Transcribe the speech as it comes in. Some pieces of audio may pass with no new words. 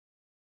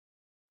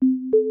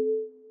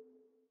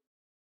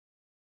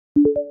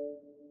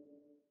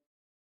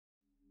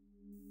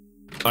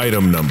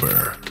Item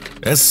Number: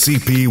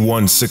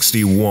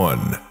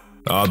 SCP-161.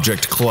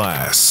 Object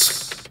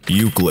Class: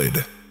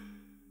 Euclid.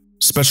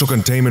 Special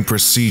Containment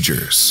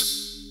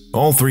Procedures: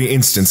 all 3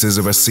 instances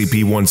of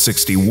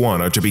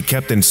SCP-161 are to be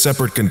kept in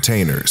separate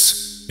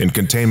containers in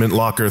Containment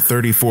Locker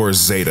 34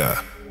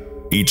 Zeta.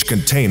 Each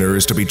container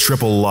is to be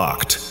triple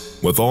locked,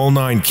 with all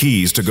 9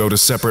 keys to go to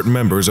separate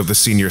members of the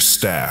senior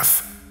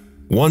staff.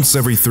 Once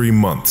every 3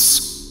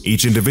 months,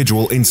 each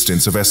individual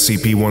instance of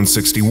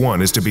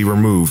SCP-161 is to be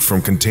removed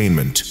from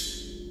containment.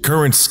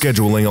 Current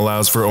scheduling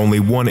allows for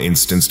only 1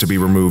 instance to be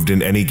removed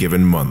in any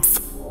given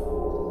month.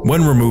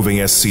 When removing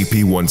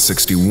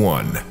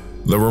SCP-161,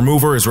 the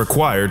remover is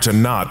required to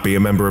not be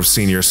a member of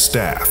senior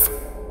staff.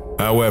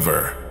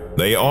 However,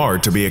 they are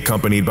to be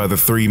accompanied by the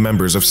 3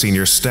 members of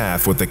senior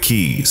staff with the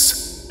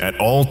keys at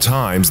all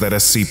times that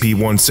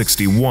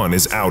SCP-161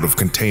 is out of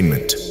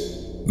containment.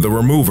 The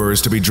remover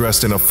is to be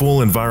dressed in a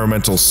full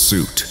environmental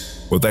suit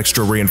with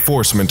extra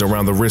reinforcement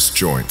around the wrist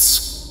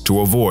joints to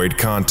avoid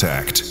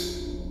contact.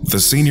 The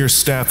senior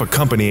staff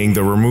accompanying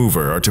the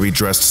remover are to be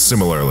dressed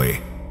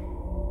similarly.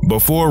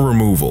 Before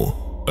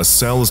removal, a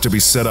cell is to be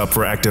set up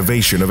for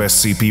activation of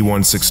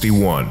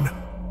SCP-161.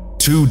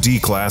 2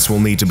 D-Class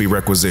will need to be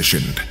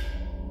requisitioned.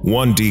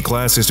 1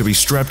 D-Class is to be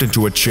strapped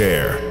into a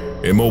chair,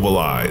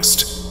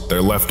 immobilized,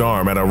 their left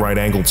arm at a right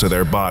angle to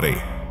their body.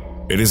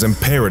 It is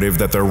imperative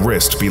that their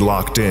wrist be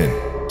locked in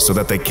so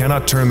that they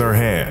cannot turn their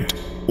hand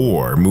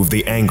or move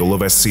the angle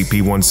of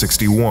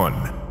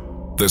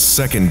SCP-161. The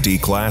 2nd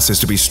D-Class is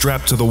to be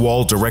strapped to the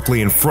wall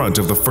directly in front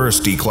of the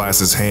 1st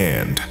D-Class's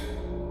hand.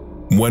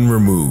 When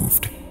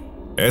removed,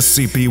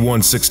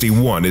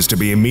 SCP-161 is to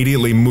be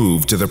immediately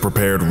moved to the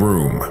prepared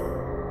room.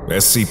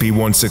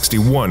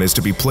 SCP-161 is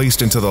to be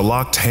placed into the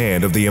locked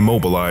hand of the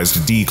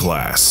immobilized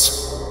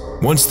D-Class.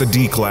 Once the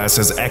D-Class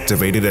has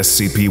activated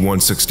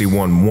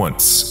SCP-161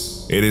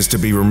 once, it is to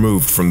be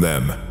removed from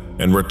them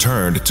and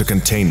returned to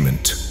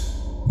containment.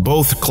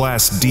 Both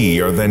Class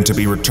D are then to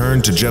be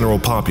returned to general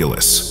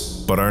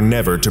populace, but are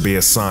never to be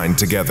assigned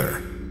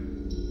together.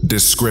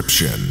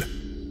 Description: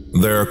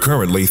 there are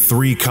currently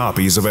 3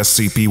 copies of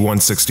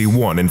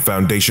SCP-161 in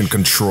Foundation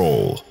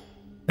control.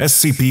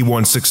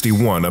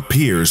 SCP-161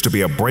 appears to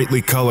be a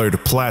brightly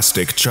colored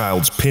plastic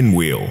child's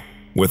pinwheel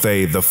with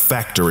a "The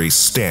Factory"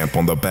 stamp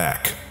on the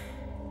back.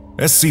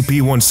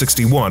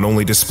 SCP-161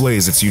 only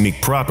displays its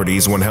unique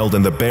properties when held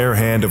in the bare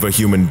hand of a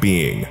human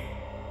being.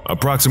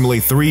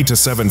 Approximately 3 to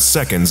 7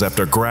 seconds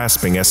after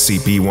grasping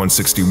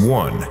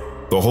SCP-161,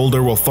 the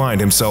holder will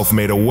find himself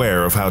made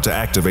aware of how to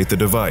activate the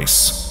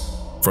device.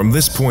 From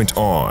this point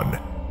on,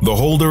 the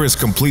holder is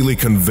completely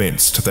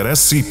convinced that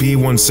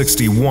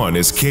SCP-161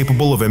 is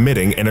capable of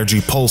emitting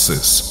energy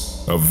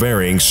pulses of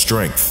varying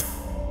strength.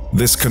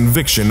 This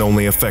conviction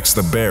only affects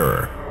the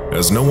bearer,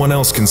 as no one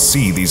else can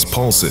see these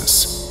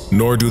pulses,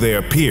 nor do they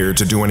appear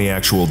to do any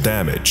actual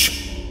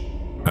damage.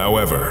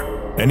 However,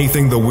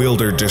 anything the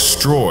wielder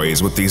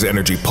destroys with these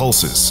energy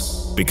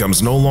pulses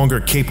becomes no longer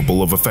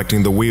capable of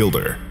affecting the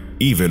wielder,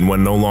 even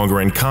when no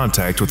longer in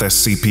contact with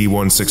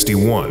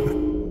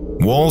SCP-161.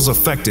 Walls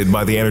affected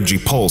by the energy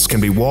pulse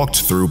can be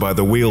walked through by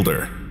the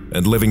wielder,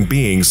 and living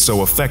beings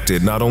so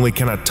affected not only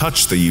cannot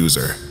touch the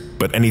user,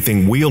 but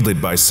anything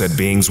wielded by said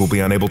beings will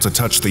be unable to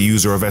touch the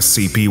user of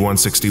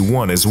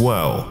SCP-161 as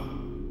well.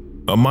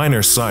 A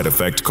minor side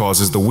effect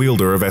causes the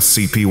wielder of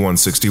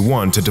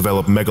SCP-161 to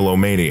develop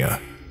megalomania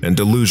and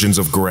delusions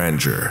of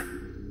grandeur.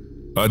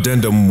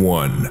 Addendum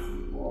 1.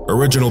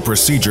 Original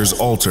procedures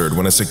altered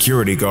when a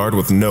security guard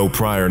with no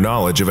prior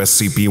knowledge of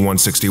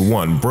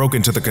SCP-161 broke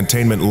into the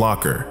containment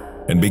locker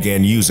and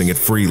began using it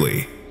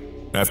freely.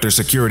 After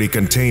security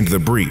contained the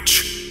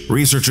breach,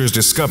 researchers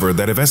discovered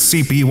that if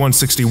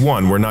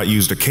SCP-161 were not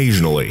used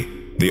occasionally,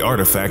 the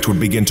artifact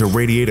would begin to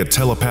radiate a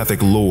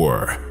telepathic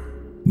lure.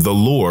 The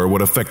lure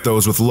would affect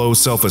those with low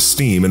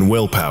self-esteem and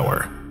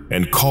willpower,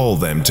 and call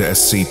them to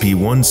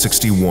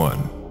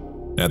SCP-161.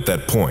 At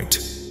that point,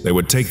 they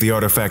would take the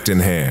artifact in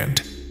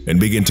hand and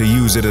begin to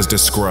use it as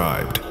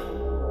described.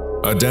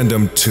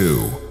 Addendum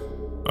 2.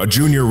 A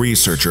junior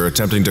researcher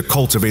attempting to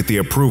cultivate the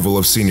approval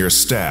of senior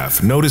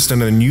staff noticed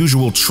an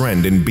unusual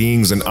trend in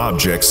beings and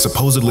objects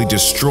supposedly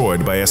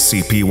destroyed by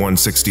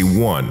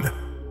SCP-161.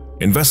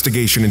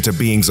 Investigation into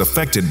beings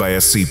affected by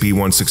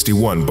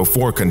SCP-161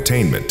 before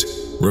containment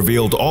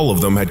revealed all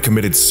of them had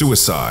committed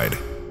suicide,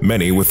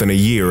 many within a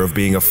year of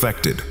being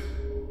affected.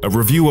 A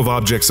review of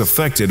objects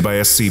affected by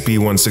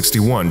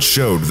SCP-161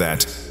 showed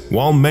that,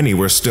 while many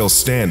were still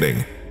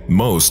standing,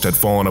 most had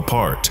fallen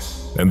apart,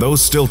 and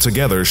those still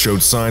together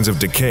showed signs of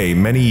decay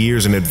many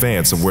years in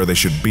advance of where they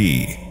should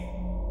be.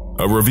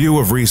 A review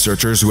of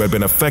researchers who had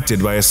been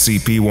affected by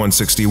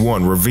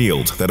SCP-161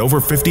 revealed that over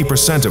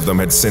 50% of them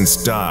had since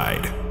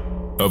died.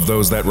 Of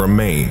those that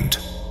remained,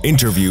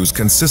 interviews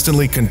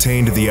consistently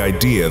contained the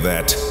idea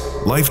that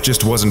life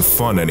just wasn't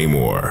fun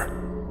anymore.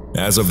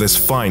 As of this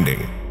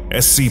finding,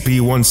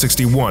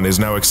 SCP-161 is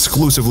now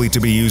exclusively to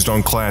be used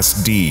on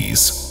Class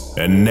Ds,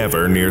 and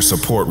never near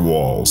support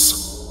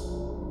walls.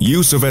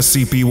 Use of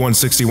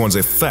SCP-161's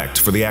effect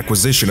for the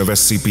acquisition of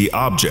SCP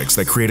objects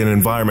that create an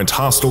environment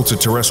hostile to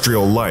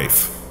terrestrial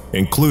life,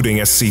 including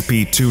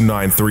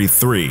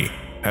SCP-2933,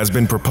 has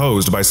been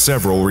proposed by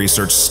several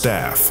research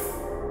staff.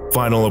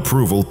 Final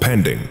approval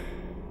pending.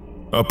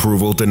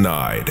 Approval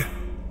denied.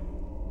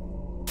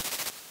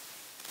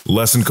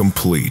 Lesson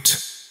complete.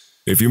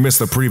 If you missed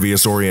the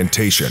previous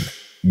orientation,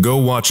 go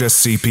watch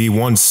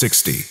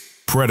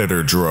SCP-160,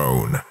 Predator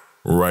Drone,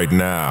 right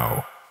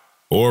now.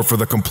 Or for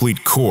the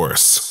complete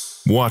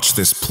course, watch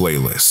this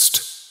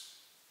playlist.